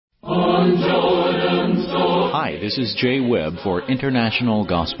Hi, this is Jay Webb for International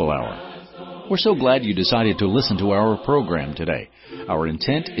Gospel Hour. We're so glad you decided to listen to our program today. Our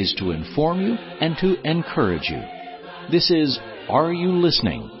intent is to inform you and to encourage you. This is Are You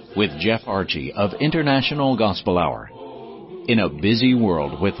Listening? With Jeff Archie of International Gospel Hour. In a busy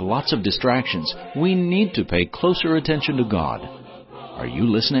world with lots of distractions, we need to pay closer attention to God. Are you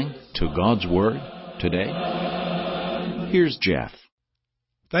listening to God's Word today? Here's Jeff.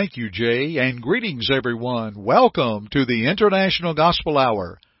 Thank you, Jay, and greetings, everyone. Welcome to the International Gospel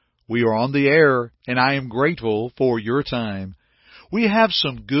Hour. We are on the air, and I am grateful for your time. We have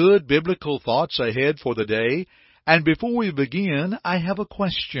some good biblical thoughts ahead for the day, and before we begin, I have a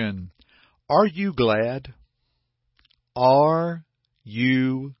question. Are you glad? Are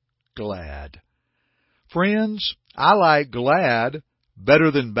you glad? Friends, I like glad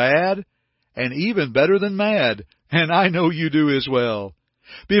better than bad, and even better than mad, and I know you do as well.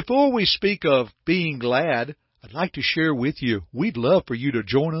 Before we speak of being glad, I'd like to share with you, we'd love for you to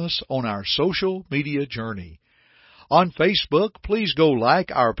join us on our social media journey. On Facebook, please go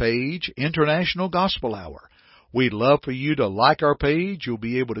like our page, International Gospel Hour. We'd love for you to like our page. You'll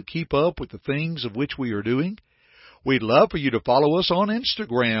be able to keep up with the things of which we are doing. We'd love for you to follow us on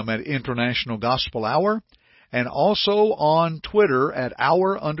Instagram at International Gospel Hour and also on Twitter at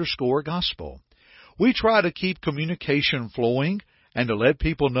 _Gospel. We try to keep communication flowing and to let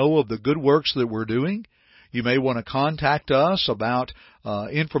people know of the good works that we're doing. You may want to contact us about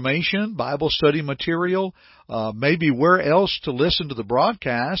information, Bible study material, maybe where else to listen to the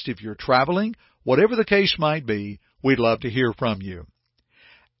broadcast if you're traveling. Whatever the case might be, we'd love to hear from you.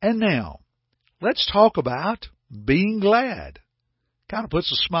 And now, let's talk about being glad. Kind of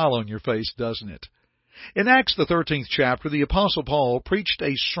puts a smile on your face, doesn't it? In Acts the 13th chapter, the Apostle Paul preached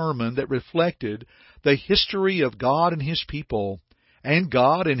a sermon that reflected the history of God and His people, and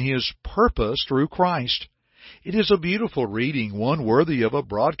God and His purpose through Christ. It is a beautiful reading, one worthy of a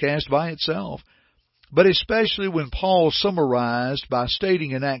broadcast by itself, but especially when Paul summarized by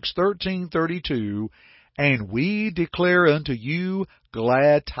stating in Acts 13:32, "And we declare unto you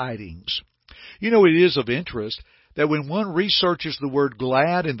glad tidings." You know, it is of interest that when one researches the word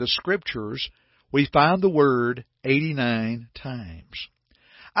glad in the Scriptures, we find the word 89 times.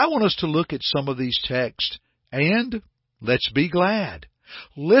 I want us to look at some of these texts, and let's be glad.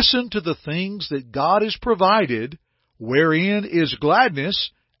 Listen to the things that God has provided, wherein is gladness,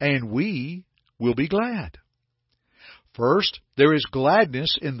 and we will be glad. First, there is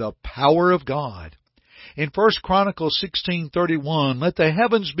gladness in the power of God. In 1 Chronicles 16:31, "Let the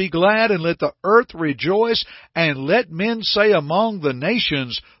heavens be glad, and let the earth rejoice, and let men say among the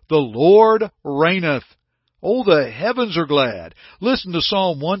nations, the Lord reigneth." Oh, the heavens are glad. Listen to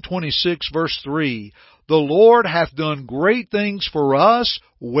Psalm 126, verse 3. "The Lord hath done great things for us,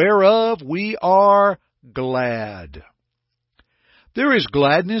 whereof we are glad." There is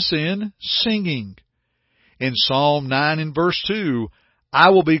gladness in singing. In Psalm 9 and verse 2, "I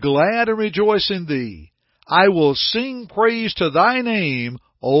will be glad and rejoice in thee. I will sing praise to thy name,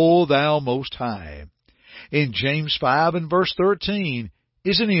 O thou most high." In James 5 and verse 13,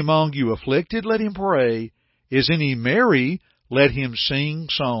 "Is any among you afflicted? Let him pray. Is any merry? Let him sing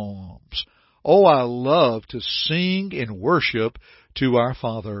psalms." Oh, I love to sing and worship to our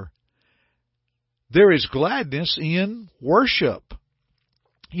Father. There is gladness in worship.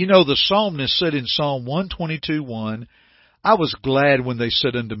 You know, the psalmist said in Psalm 122:1, "I was glad when they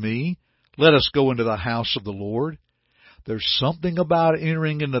said unto me, let us go into the house of the Lord." There's something about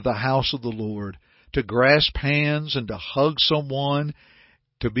entering into the house of the Lord, to grasp hands and to hug someone,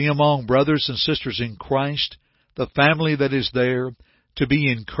 to be among brothers and sisters in Christ, the family that is there, to be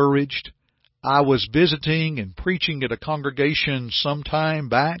encouraged. I was visiting and preaching at a congregation some time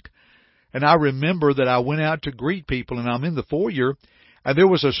back, and I remember that I went out to greet people, and I'm in the foyer, and there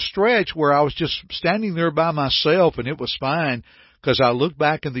was a stretch where I was just standing there by myself, and it was fine, because I looked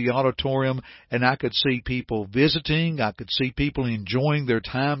back in the auditorium, and I could see people visiting, I could see people enjoying their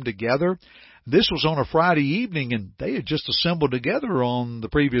time together. This was on a Friday evening, and they had just assembled together on the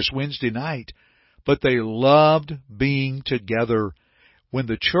previous Wednesday night, but they loved being together. When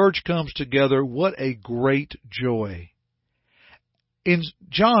the church comes together, what a great joy. In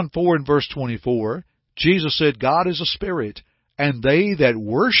John 4 and verse 24, Jesus said, "God is a spirit, and they that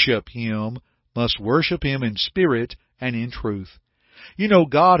worship Him must worship Him in spirit and in truth." You know,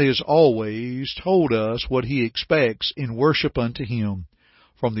 God has always told us what He expects in worship unto Him,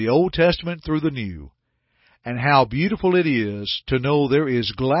 from the Old Testament through the New. And how beautiful it is to know there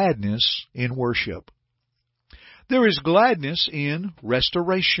is gladness in worship. There is gladness in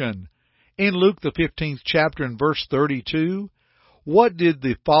restoration. In Luke the 15th chapter and verse 32, What did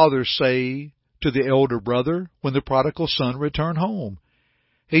the father say to the elder brother when the prodigal son returned home?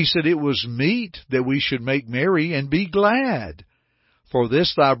 He said, "It was meet that we should make merry and be glad. For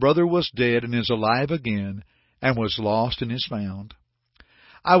this thy brother was dead and is alive again, and was lost and is found."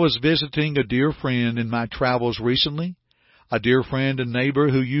 I was visiting a dear friend in my travels recently, a dear friend and neighbor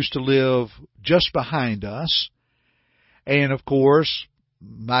who used to live just behind us. And of course,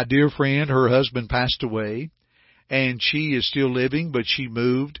 my dear friend, her husband passed away, and she is still living, but she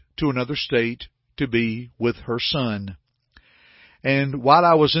moved to another state to be with her son. And while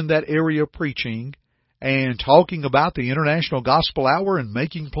I was in that area preaching and talking about the International Gospel Hour and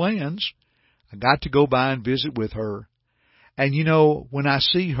making plans, I got to go by and visit with her. And you know, when I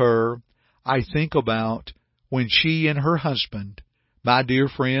see her, I think about when she and her husband, my dear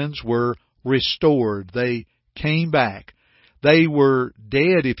friends, were restored. They came back. They were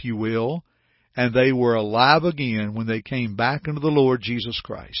dead, if you will, and they were alive again when they came back into the Lord Jesus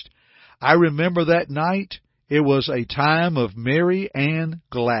Christ. I remember that night. It was a time of merry and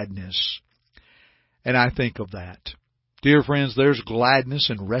gladness. And I think of that. Dear friends, there's gladness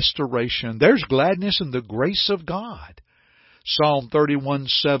and restoration. There's gladness in the grace of God. Psalm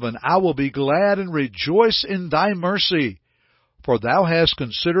 31:7, "I will be glad and rejoice in thy mercy, for thou hast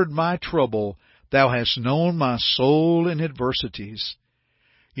considered my trouble. Thou hast known my soul in adversities."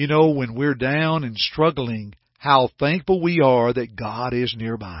 You know, when we're down and struggling, how thankful we are that God is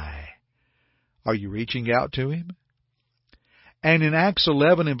nearby. Are you reaching out to Him? And in Acts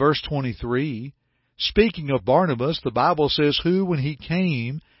 11 and verse 23, speaking of Barnabas, the Bible says, "Who, when he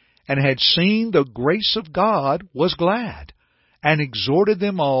came and had seen the grace of God, was glad, and exhorted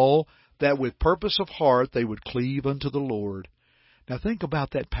them all that with purpose of heart they would cleave unto the Lord." Now think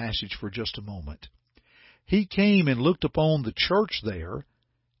about that passage for just a moment. He came and looked upon the church there,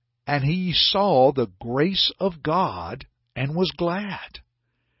 and he saw the grace of God and was glad.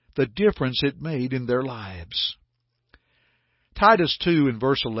 The difference it made in their lives. Titus 2 in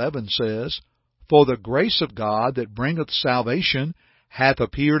verse 11 says, "For the grace of God that bringeth salvation hath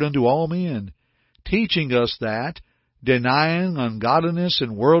appeared unto all men, teaching us that, denying ungodliness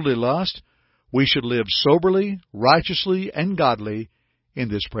and worldly lust, we should live soberly, righteously, and godly in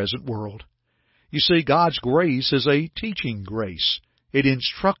this present world." You see, God's grace is a teaching grace. It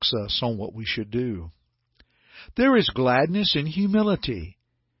instructs us on what we should do. There is gladness in humility.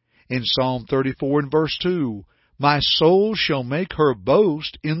 In Psalm 34 and verse 2, "My soul shall make her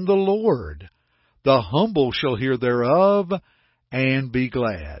boast in the Lord. The humble shall hear thereof and be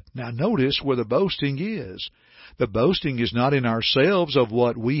glad." Now notice where the boasting is. The boasting is not in ourselves of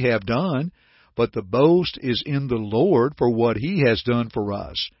what we have done, but the boast is in the Lord for what He has done for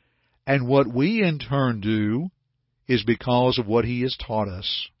us. And what we in turn do is because of what He has taught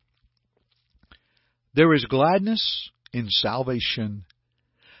us. There is gladness in salvation.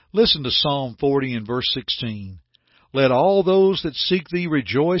 Listen to Psalm 40 and verse 16. "Let all those that seek Thee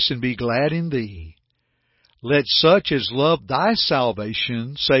rejoice and be glad in Thee. Let such as love Thy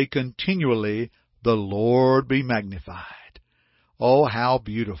salvation say continually, The Lord be magnified." Oh, how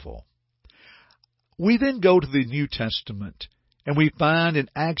beautiful. We then go to the New Testament, and we find in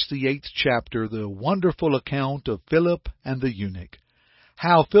Acts the 8th chapter the wonderful account of Philip and the eunuch.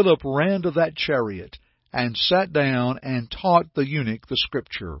 How Philip ran to that chariot and sat down and taught the eunuch the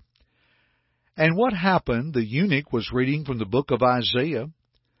Scripture. And what happened, the eunuch was reading from the book of Isaiah,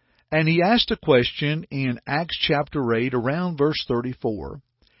 and he asked a question in Acts chapter 8 around verse 34.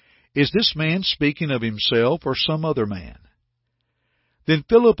 Is this man speaking of himself or some other man? Then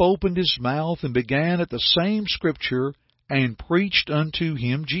Philip opened his mouth and began at the same Scripture and preached unto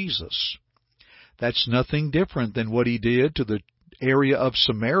him Jesus. That's nothing different than what he did to the area of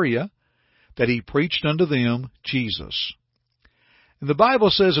Samaria, that he preached unto them Jesus. And the Bible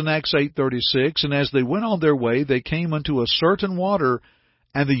says in Acts 8:36, "And as they went on their way, they came unto a certain water,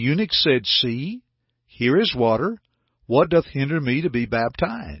 and the eunuch said, See, here is water. What doth hinder me to be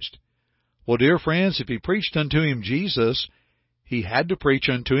baptized?" Well, dear friends, if he preached unto him Jesus, he had to preach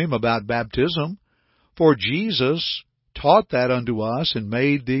unto him about baptism, for Jesus taught that unto us and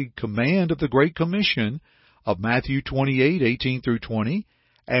made the command of the Great Commission of Matthew 28:18 through 20,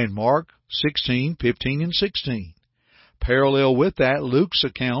 and Mark 16:15 and 16. Parallel with that, Luke's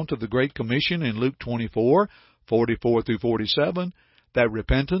account of the Great Commission in Luke 24:44 through 47, that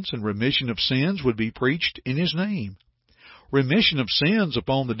repentance and remission of sins would be preached in His name. Remission of sins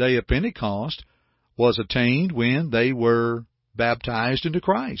upon the day of Pentecost was attained when they were baptized into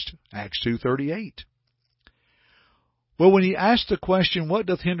Christ, Acts 2:38. Well, when he asked the question, "What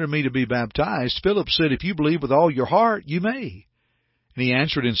doth hinder me to be baptized?" Philip said, "If you believe with all your heart, you may." And he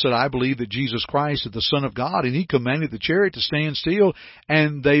answered and said, I believe that Jesus Christ is the Son of God. And he commanded the chariot to stand still.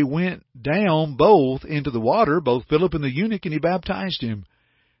 And they went down both into the water, both Philip and the eunuch, and he baptized him.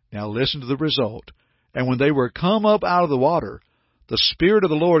 Now listen to the result. And when they were come up out of the water, the Spirit of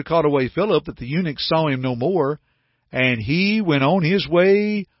the Lord caught away Philip, that the eunuch saw him no more. And he went on his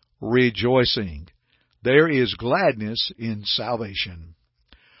way rejoicing. There is gladness in salvation.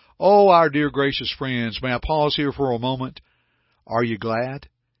 Oh, our dear gracious friends, may I pause here for a moment? Are you glad?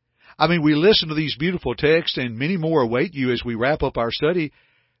 I mean, we listen to these beautiful texts, and many more await you as we wrap up our study.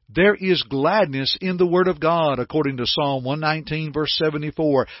 There is gladness in the Word of God, according to Psalm 119, verse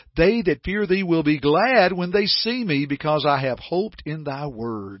 74. They that fear Thee will be glad when they see me, because I have hoped in Thy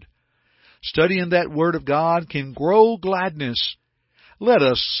Word. Studying that Word of God can grow gladness. Let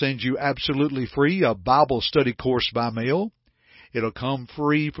us send you absolutely free a Bible study course by mail. It'll come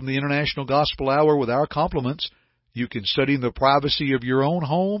free from the International Gospel Hour with our compliments. You can study in the privacy of your own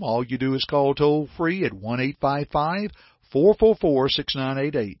home. All you do is call toll-free at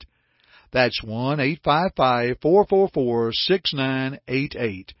 1-855-444-6988. That's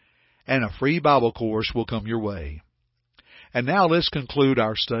 1-855-444-6988. And a free Bible course will come your way. And now let's conclude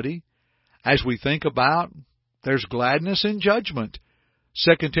our study as we think about there's gladness in judgment.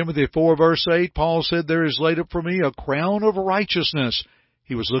 2 Timothy 4 verse 8, Paul said, there is laid up for me a crown of righteousness.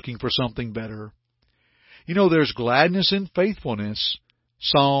 He was looking for something better. You know, there's gladness in faithfulness.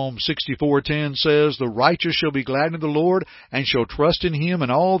 Psalm 64:10 says, the righteous shall be glad in the Lord, and shall trust in Him,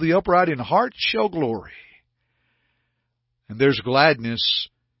 and all the upright in heart shall glory. And there's gladness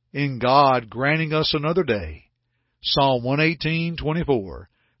in God granting us another day. Psalm 118:24,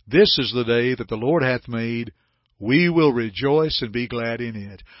 this is the day that the Lord hath made. We will rejoice and be glad in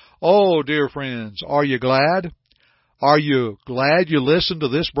it. Oh, dear friends, are you glad? Are you glad you listened to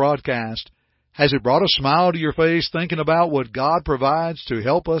this broadcast? Has it brought a smile to your face thinking about what God provides to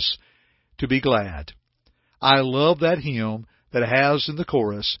help us to be glad? I love that hymn that has in the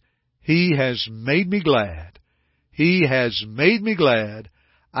chorus, He has made me glad. He has made me glad.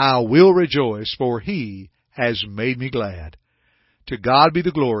 I will rejoice, for He has made me glad. To God be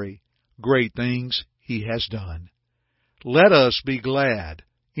the glory. Great things He has done. Let us be glad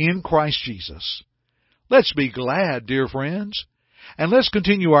in Christ Jesus. Let's be glad, dear friends. And let's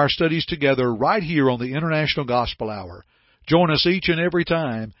continue our studies together right here on the International Gospel Hour. Join us each and every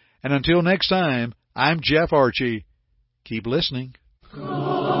time. And until next time, I'm Jeff Archie. Keep listening.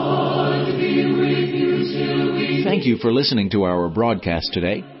 Thank you for listening to our broadcast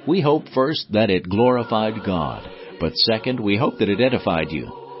today. We hope first that it glorified God, but second, we hope that it edified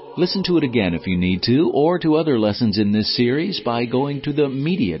you. Listen to it again if you need to, or to other lessons in this series by going to the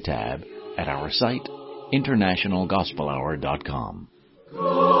Media tab at our site, internationalgospelhour.com.